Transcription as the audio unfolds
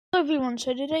Hello everyone,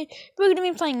 so today we're going to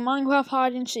be playing Minecraft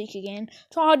Hide and Seek again.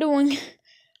 Try doing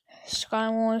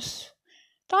Skywars.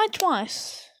 Died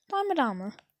twice.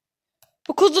 Dama.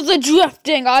 Because of the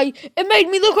drifting, it made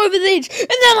me look over the edge, and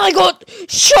then I got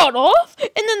shot off,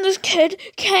 and then this kid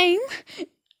came.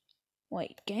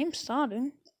 Wait, game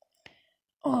starting?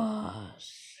 Oh.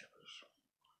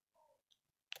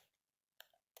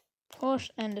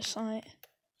 Push and a site.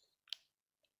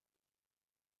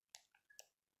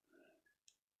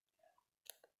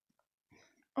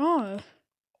 Oh.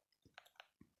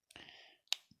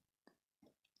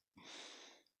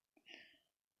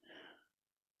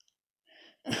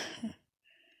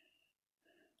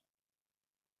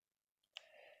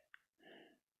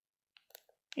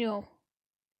 Yo.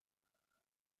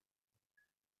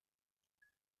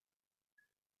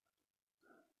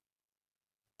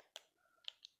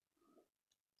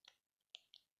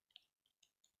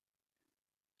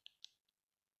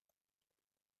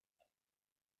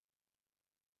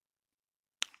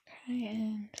 Okay,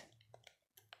 and...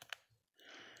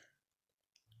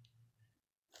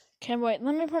 Okay, wait,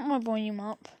 let me put my volume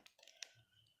up.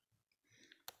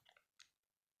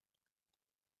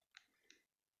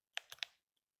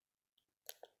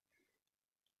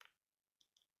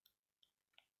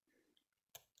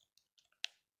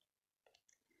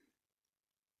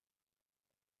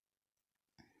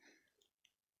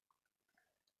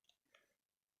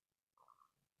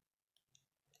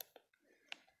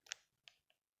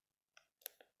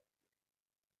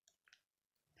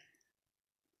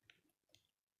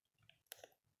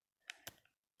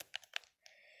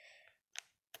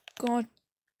 God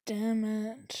damn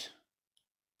it.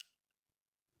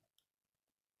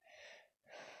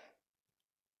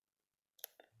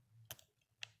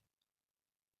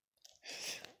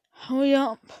 Hurry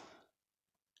up.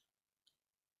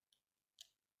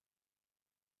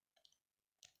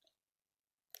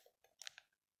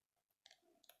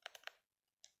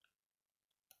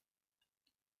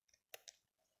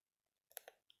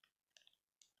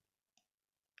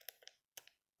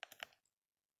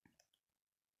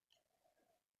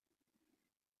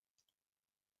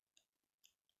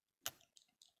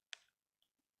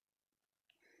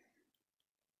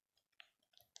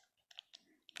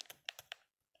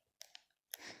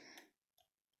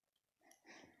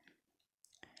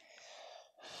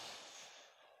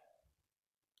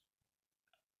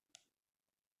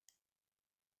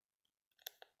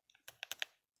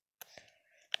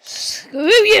 Screw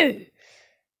you!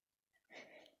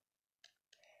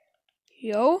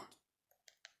 Yo.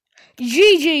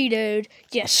 GG, dude.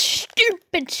 You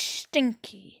stupid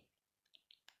stinky.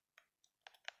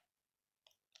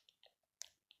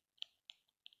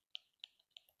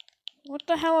 What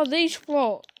the hell are these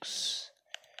rocks?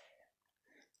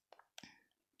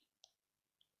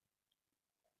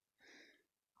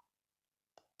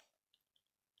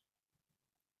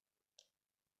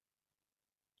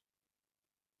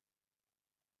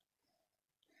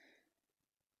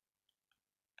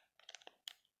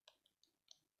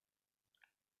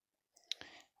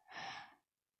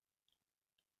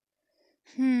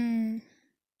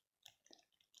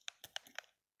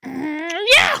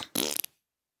 Yeah!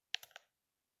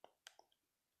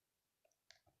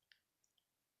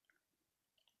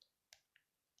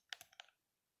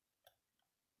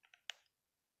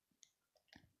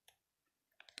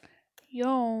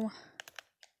 Yo.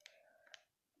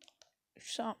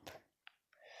 Shut up.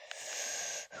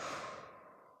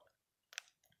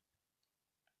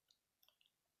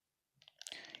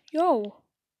 Yo.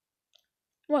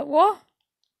 Wait, what?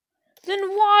 Then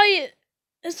why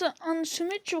is it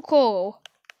unsymmetrical?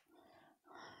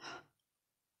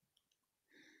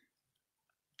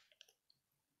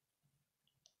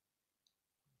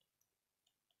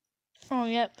 Oh,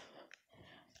 yep.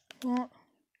 What?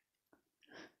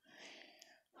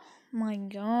 My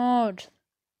god.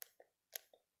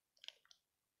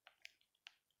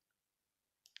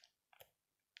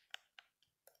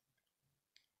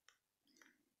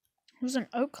 It was an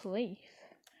oak leaf.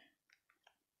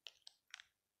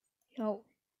 Yo.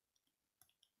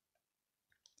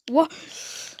 What?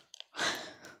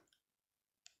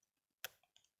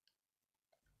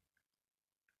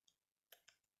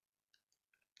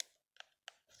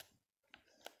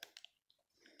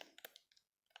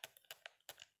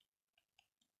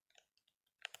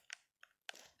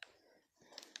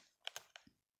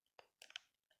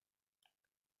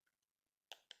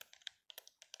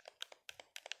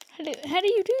 How do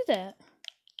you do that?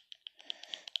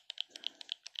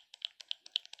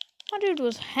 My dude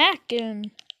was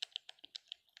hacking.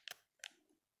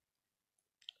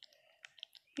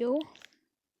 Yo.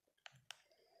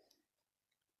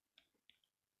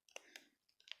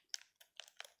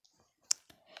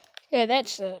 Yeah,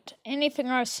 that's it. Anything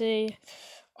I see,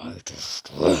 I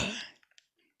destroy.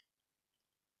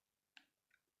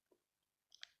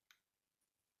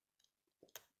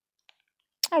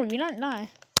 Oh, you don't die.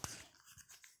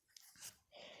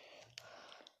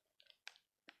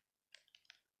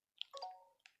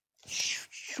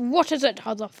 What is it,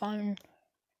 other phone?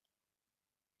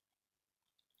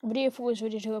 Video 4 is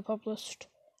ready to be published.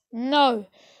 No,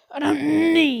 I don't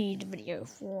need video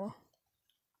 4.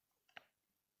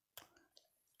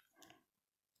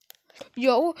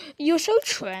 Yo, you're so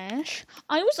trash.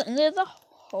 I was in there the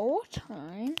whole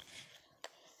time.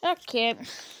 Okay.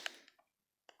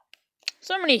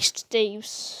 So many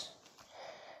Steves.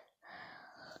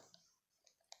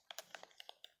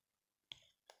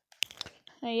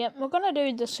 Yep, we're gonna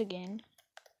do this again.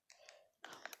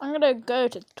 I'm gonna go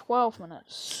to 12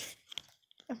 minutes.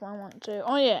 If I want to.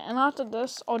 Oh yeah, and after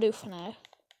this, I'll do FNAF.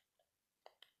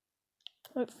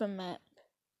 Look for map.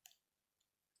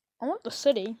 I want the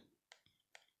city.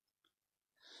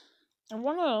 I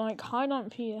wanna like hide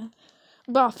up here.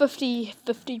 About 50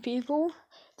 people.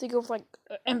 Think of like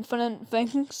infinite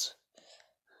things.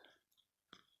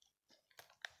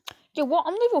 Yeah, what?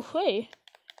 I'm level 3.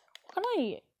 Can I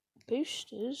get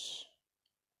boosters?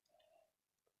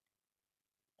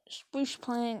 Spruce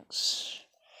planks.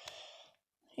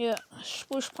 Yeah,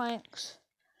 spruce planks.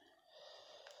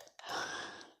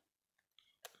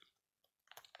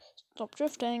 Stop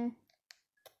drifting.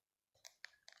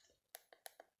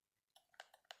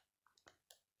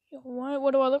 Yo,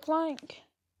 what do I look like?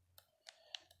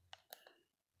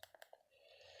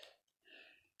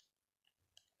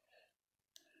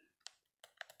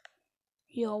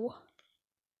 Yo.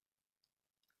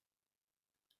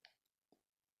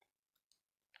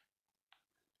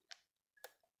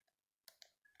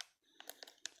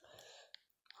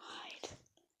 Hide.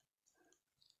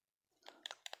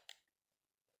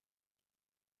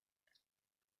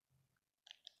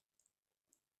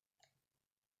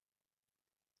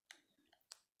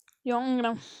 Yo, I'm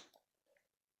gonna...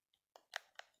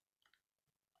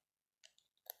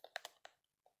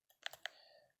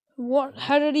 What?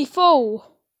 How did he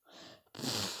fall?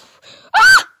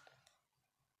 Ah!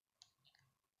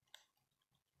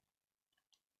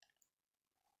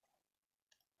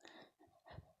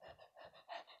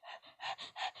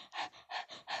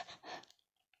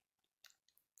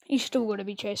 He's still gonna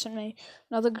be chasing me.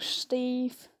 Another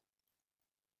Steve.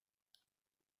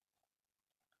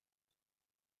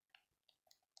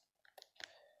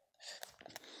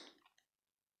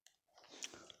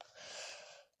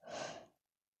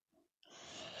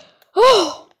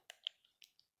 Oh!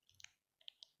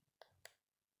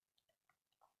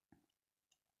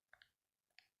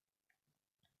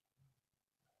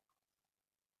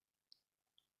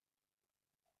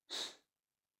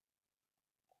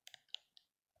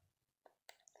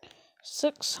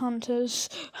 Six hunters.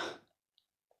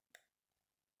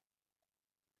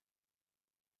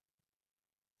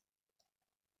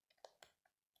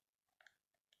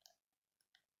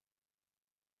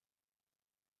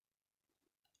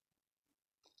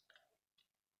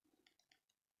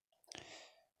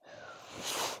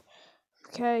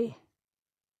 Okay.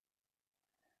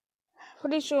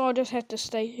 Pretty sure I'll just have to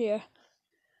stay here.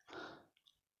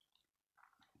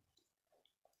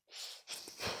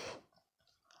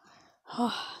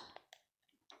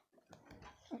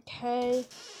 Okay.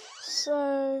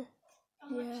 So,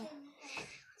 yeah.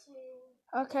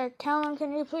 Okay, Callum,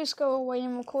 can you please go away?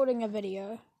 I'm recording a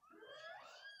video.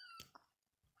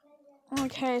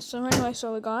 Okay, so anyway,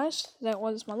 sorry guys, that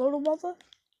was my little brother.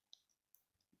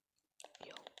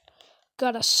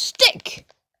 Got a stick!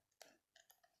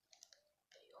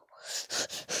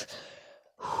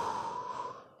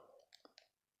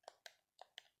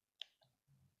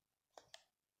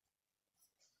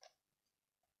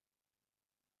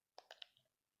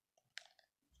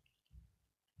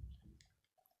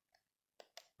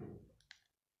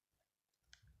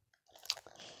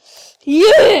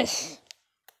 Yes!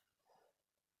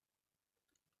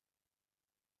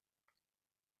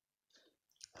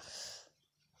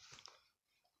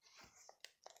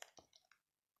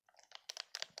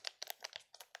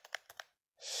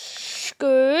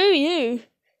 Screw you.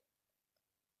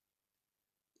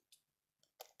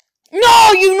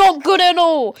 No, you're not good at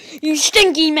all. You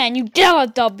stinky man, you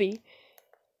Teletubby.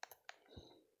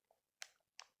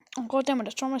 Oh god damn it,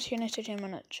 it's almost here next to 10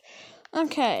 minutes.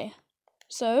 Okay,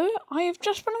 so I have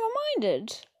just been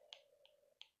reminded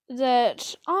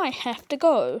that I have to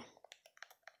go.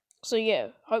 So yeah,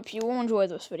 hope you all enjoy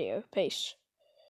this video. Peace.